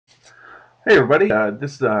Hey everybody,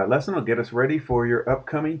 this lesson will get us ready for your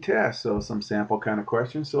upcoming test. So some sample kind of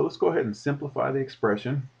questions. So let's go ahead and simplify the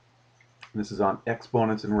expression. This is on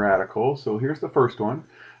exponents and radicals. So here's the first one.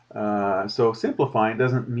 So simplifying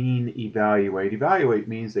doesn't mean evaluate. Evaluate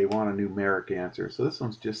means they want a numeric answer. So this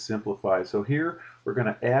one's just simplified. So here we're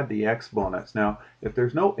going to add the exponents. Now, if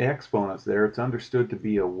there's no exponents there, it's understood to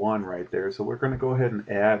be a 1 right there. So we're going to go ahead and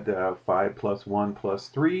add 5 plus 1 plus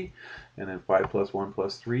 3. And then 5 plus 1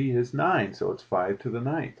 plus 3 is 9. So it's 5 to the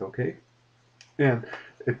ninth, okay? And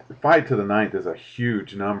 5 to the ninth is a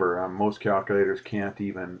huge number. Most calculators can't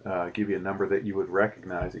even give you a number that you would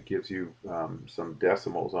recognize. It gives you some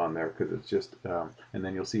decimals on there because it's just, and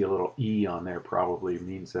then you'll see a little e on there probably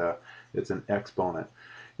means it's an exponent.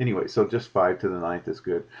 Anyway, so just 5 to the ninth is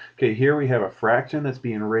good. Okay, here we have a fraction that's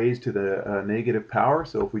being raised to the negative power.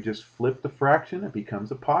 So if we just flip the fraction, it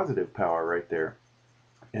becomes a positive power right there.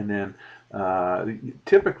 And then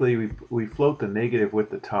typically we float the negative with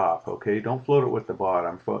the top, okay? Don't float it with the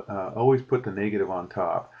bottom. Always put the negative on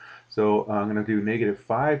top. So I'm going to do negative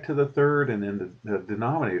 5 to the third, and then the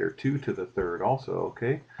denominator 2 to the third also,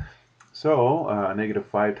 okay? So negative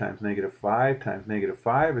 5 times negative 5 times negative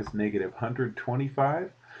 5 is negative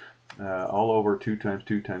 125. All over 2 times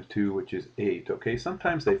 2 times 2, which is 8. Okay,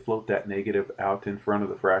 sometimes they float that negative out in front of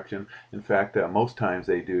the fraction. In fact, most times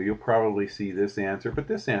they do. You'll probably see this answer, but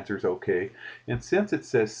this answer is okay. And since it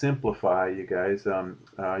says simplify, you guys,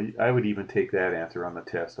 I would even take that answer on the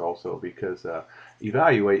test also, because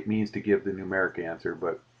evaluate means to give the numeric answer,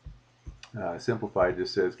 but simplified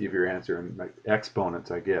just says give your answer in like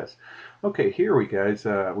exponents, I guess. Okay, here we guys,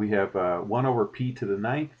 we have 1 over p to the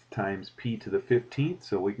ninth times p to the 15th.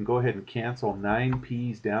 So we can go ahead and cancel 9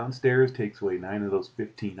 p's downstairs, takes away 9 of those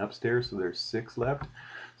 15 upstairs, so there's 6 left.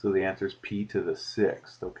 So the answer is p to the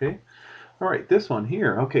 6th, okay? All right, this one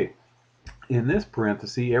here, okay. In this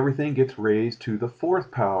parenthesis, everything gets raised to the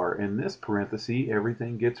 4th power. In this parenthesis,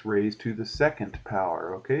 everything gets raised to the 2nd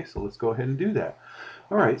power. Okay, so let's go ahead and do that.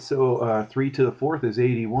 All right, so 3 to the 4th is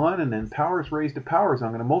 81, and then powers raised to powers. I'm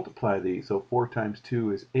going to multiply these. So 4 times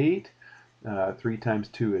 2 is 8. 3 times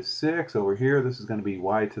 2 is 6. Over here, this is going to be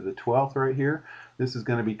y to the 12th right here. This is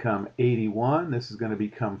going to become 81. This is going to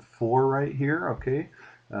become 4 right here, okay?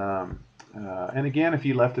 And again, if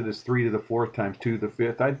you left it as 3 to the 4th times 2 to the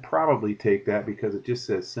 5th, I'd probably take that because it just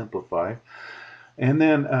says simplify. And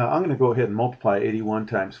then I'm going to go ahead and multiply 81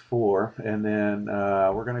 times 4. And then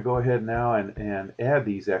we're going to go ahead now and add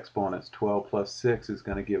these exponents. 12 plus 6 is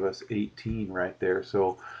going to give us 18 right there.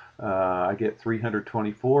 So I get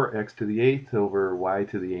 324 x to the 8th over y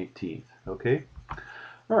to the 18th. Okay?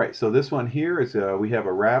 All right, so this one here is we have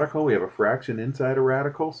a radical, we have a fraction inside a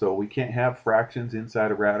radical, so we can't have fractions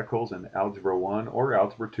inside of radicals in Algebra 1 or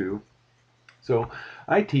Algebra 2. So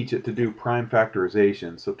I teach it to do prime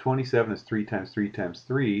factorization. So 27 is 3 times 3 times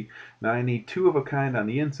 3. Now I need 2 of a kind on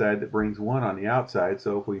the inside that brings 1 on the outside.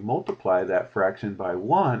 So if we multiply that fraction by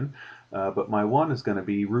 1, but my 1 is going to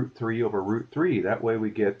be root 3 over root 3. That way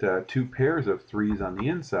we get 2 pairs of 3's on the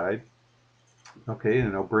inside. Okay,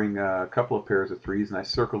 and I'll bring a couple of pairs of 3's, and I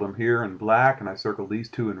circled them here in black, and I circled these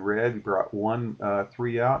 2 in red. We brought one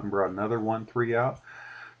 3 out and brought another 1 3 out.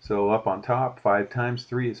 So up on top, 5 times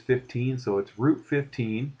 3 is 15, so it's root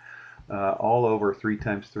 15 all over 3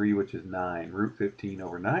 times 3, which is 9. Root 15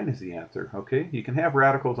 over 9 is the answer. Okay, you can have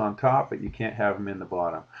radicals on top, but you can't have them in the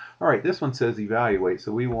bottom. All right, this one says evaluate,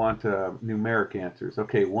 so we want numeric answers.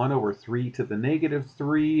 Okay, 1 over 3 to the negative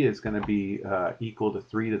 3 is going to be equal to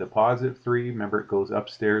 3 to the positive 3. Remember, it goes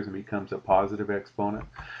upstairs and becomes a positive exponent.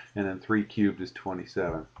 And then 3 cubed is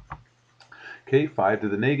 27. Okay, 5 to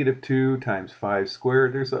the negative 2 times 5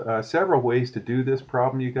 squared. There's several ways to do this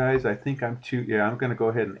problem, you guys. I think I'm going to go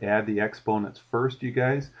ahead and add the exponents first, you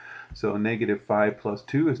guys. So negative 5 plus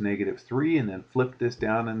 2 is negative 3, and then flip this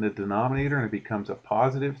down in the denominator, and it becomes a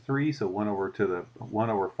positive 3. So 1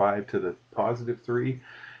 over 5 to the positive 3,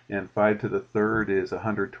 and 5 to the third is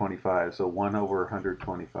 125. So 1 over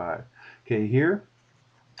 125. Okay, here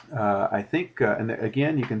I think, and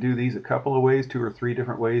again, you can do these a couple of ways, 2 or 3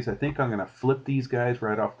 different ways. I think I'm going to flip these guys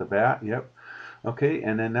right off the bat. Yep. Okay,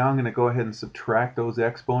 and then now I'm going to go ahead and subtract those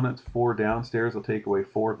exponents. 4 downstairs will take away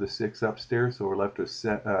 4 of the 6 upstairs, so we're left with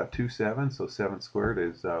 2 7, so 7 squared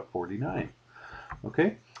is 49.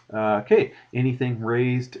 Okay. Okay, anything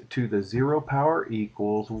raised to the 0 power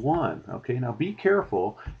equals 1. Okay, now be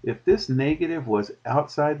careful. If this negative was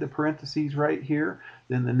outside the parentheses right here,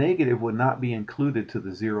 then the negative would not be included to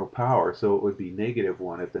the 0 power, so it would be negative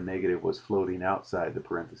 1 if the negative was floating outside the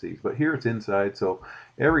parentheses. But here it's inside, so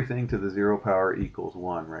everything to the 0 power equals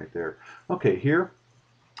 1 right there. Okay, here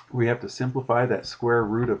we have to simplify that square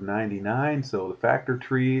root of 99. So the factor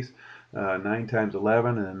trees, 9 times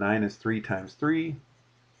 11, and then 9 is 3 times 3.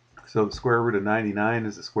 So the square root of 99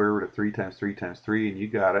 is the square root of 3 times 3 times 3, and you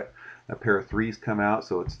got it. A pair of 3's come out,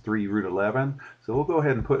 so it's 3 root 11. So we'll go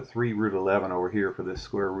ahead and put 3 root 11 over here for this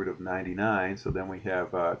square root of 99. So then we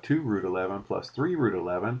have 2 root 11 plus 3 root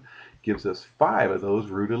 11 gives us 5 of those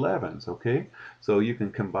root 11s, okay? So you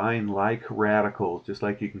can combine like radicals just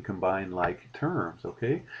like you can combine like terms,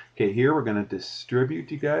 okay? Okay, here we're going to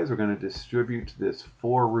distribute, you guys. We're going to distribute this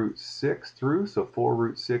 4 root 6 through, so 4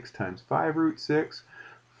 root 6 times 5 root 6.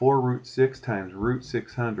 4 root 6 times root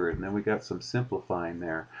 600, and then we got some simplifying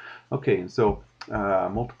there. Okay, and so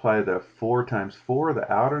multiply the 4 times 4,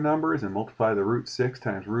 the outer numbers, and multiply the root 6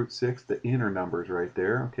 times root 6, the inner numbers right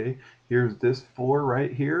there. Okay, here's this 4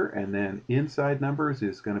 right here, and then inside numbers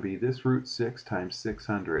is going to be this root 6 times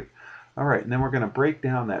 600. All right, and then we're going to break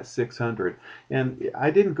down that 600. And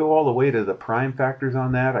I didn't go all the way to the prime factors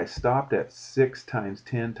on that. I stopped at 6 times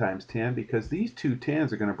 10 times 10 because these two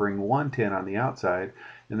 10s are going to bring one 10 on the outside.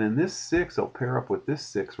 And then this 6 will pair up with this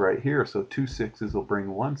 6 right here. So two 6's will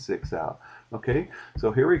bring one 6 out. Okay,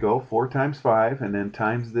 so here we go. 4 times 5 and then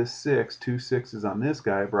times this 6. Two 6's on this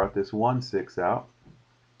guy brought this one 6 out.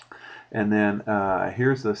 And then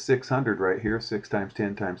here's the 600 right here, 6 times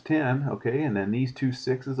 10 times 10, okay, and then these two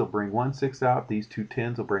 6's will bring one 6 out, these two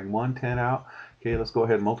 10's will bring one 10 out. Okay, let's go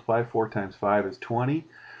ahead and multiply. 4 times 5 is 20.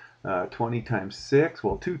 20 times 6,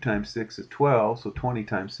 well 2 times 6 is 12, so 20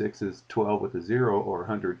 times 6 is 12 with a 0, or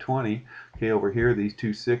 120. Okay, over here these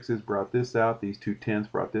two 6's brought this out, these two 10's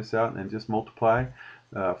brought this out, and then just multiply.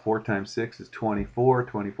 4 times 6 is 24,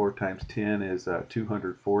 24 times 10 is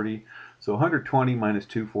 240, so 120 minus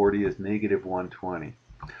 240 is negative 120.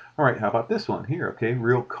 All right, how about this one here? Okay,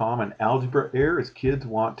 real common algebra error is kids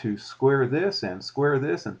want to square this and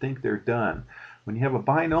think they're done. When you have a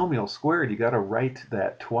binomial squared, you got to write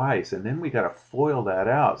that twice, and then we got to FOIL that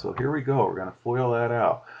out. So here we go. We're going to FOIL that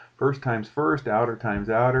out. First times first, outer times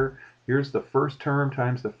outer. Here's the first term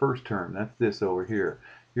times the first term. That's this over here.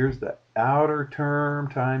 Here's the outer term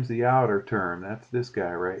times the outer term. That's this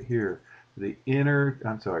guy right here. The inner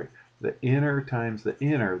times the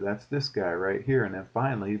inner, that's this guy right here. And then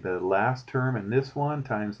finally, the last term in this one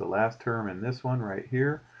times the last term in this one right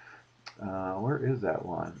here. Where is that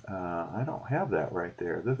one? I don't have that right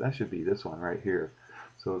there. That should be this one right here.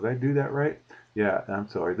 So did I do that right? Yeah, I'm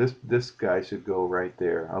sorry. This guy should go right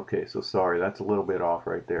there. Okay, so sorry, that's a little bit off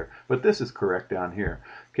right there. But this is correct down here.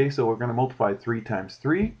 Okay, so we're going to multiply 3 times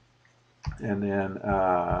 3. And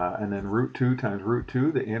then root 2 times root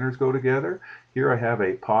 2, the inners go together. Here I have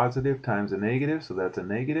a positive times a negative, so that's a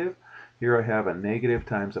negative. Here I have a negative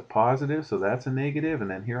times a positive, so that's a negative.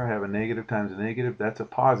 And then here I have a negative times a negative, that's a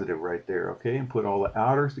positive right there. Okay, and put all the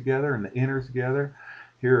outers together and the inners together.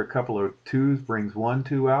 Here a couple of 2's brings one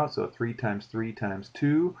 2 out, so 3 times 3 times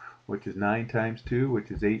 2, which is 9 times 2,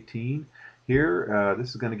 which is 18. Here, this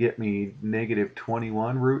is going to get me negative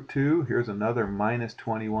 21 root 2. Here's another minus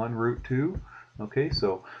 21 root 2. Okay,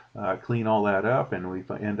 so clean all that up, and we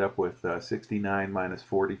end up with 69 minus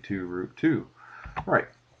 42 root 2. All right.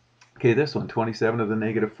 Okay, this one, 27 to the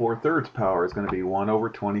negative 4/3 power is going to be 1 over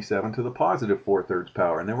 27 to the positive 4/3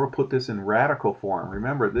 power. And then we'll put this in radical form.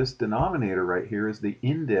 Remember, this denominator right here is the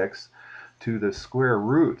index to the square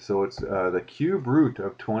root. So it's the cube root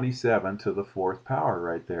of 27 to the 4th power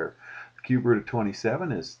right there. The cube root of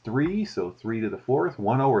 27 is 3, so 3 to the 4th,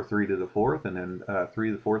 1 over 3 to the 4th, and then 3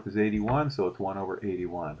 to the 4th is 81, so it's 1 over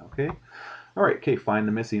 81, okay? All right, okay, find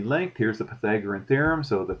the missing length. Here's the Pythagorean theorem.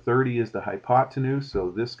 So the 30 is the hypotenuse.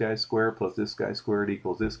 So this guy squared plus this guy squared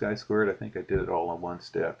equals this guy squared. I think I did it all in one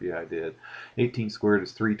step. Yeah, I did. 18 squared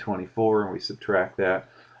is 324, and we subtract that.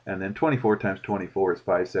 And then 24 times 24 is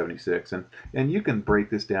 576. And you can break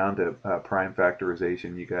this down to prime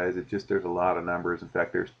factorization, you guys. There's a lot of numbers. In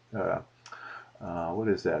fact, there's what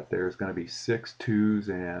is that? There's going to be 6 2's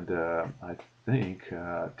and I think 2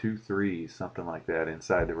 3's, something like that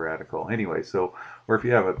inside the radical. Anyway, so, or if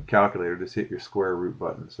you have a calculator, just hit your square root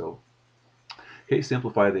button. So, okay,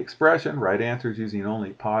 simplify the expression. Right answer is using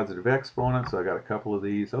only positive exponents. So I got a couple of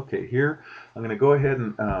these. Okay, here I'm going to go ahead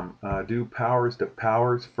and do powers to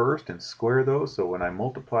powers first and square those. So when I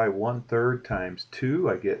multiply 1/3 times 2,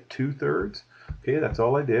 I get 2/3. Okay, that's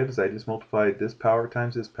all I did is I just multiplied this power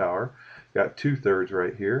times this power. Got 2/3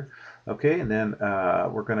 right here. Okay, and then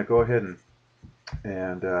we're going to go ahead and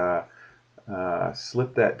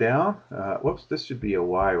slip that down. Whoops, this should be a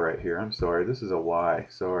y right here. I'm sorry, this is a y.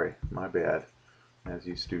 Sorry, my bad. As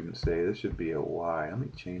you students say, this should be a y. Let me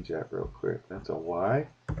change that real quick. That's a y.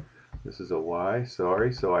 This is a y.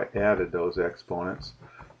 Sorry, so I added those exponents.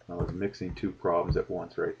 I was mixing two problems at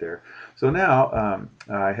once right there. So now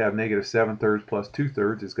I have negative 7/3 plus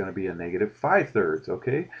 2/3 is going to be a negative 5/3,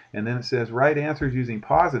 okay? And then it says write answers using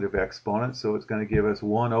positive exponents, so it's going to give us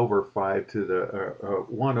 1 over 5 to the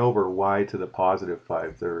 1 over y to the positive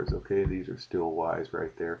 5/3, okay? These are still y's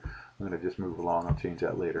right there. I'm going to just move along. I'll change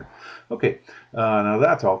that later. Okay, now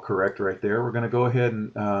that's all correct right there. We're going to go ahead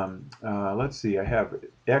and let's see. I have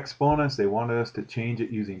exponents. They wanted us to change it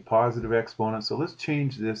using positive exponents. So let's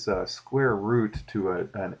change this square root to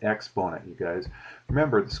an exponent, you guys.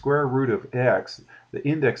 Remember, the square root of x, the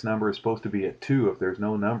index number is supposed to be at 2 if there's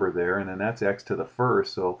no number there, and then that's x to the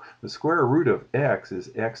first. So the square root of x is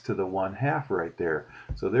x to the 1/2 right there.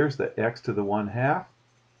 So there's the x to the 1/2.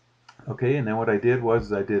 Okay, and then what I did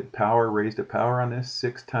was I did power raised to power on this.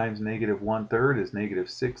 6 times negative 1/3 is negative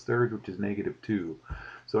 6/3, which is negative 2.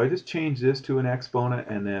 So I just changed this to an exponent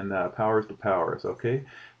and then powers to powers, okay?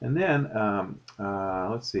 And then,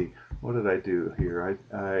 let's see, what did I do here?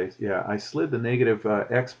 I slid the negative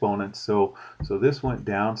exponents, so this went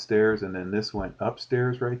downstairs and then this went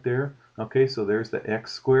upstairs right there. Okay, so there's the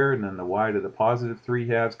x squared, and then the y to the positive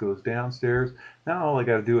 3/2 goes downstairs. Now all I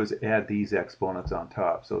got to do is add these exponents on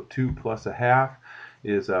top. So 2 plus 1/2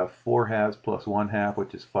 is 4/2 plus 1/2,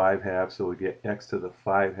 which is 5/2. So we get x to the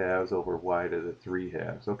 5/2 over y to the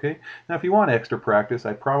 3/2. Okay. Now if you want extra practice,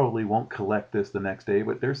 I probably won't collect this the next day,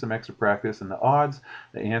 but there's some extra practice, and the odds,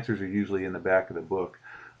 the answers are usually in the back of the book.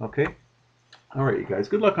 Okay. All right, you guys.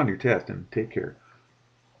 Good luck on your test, and take care.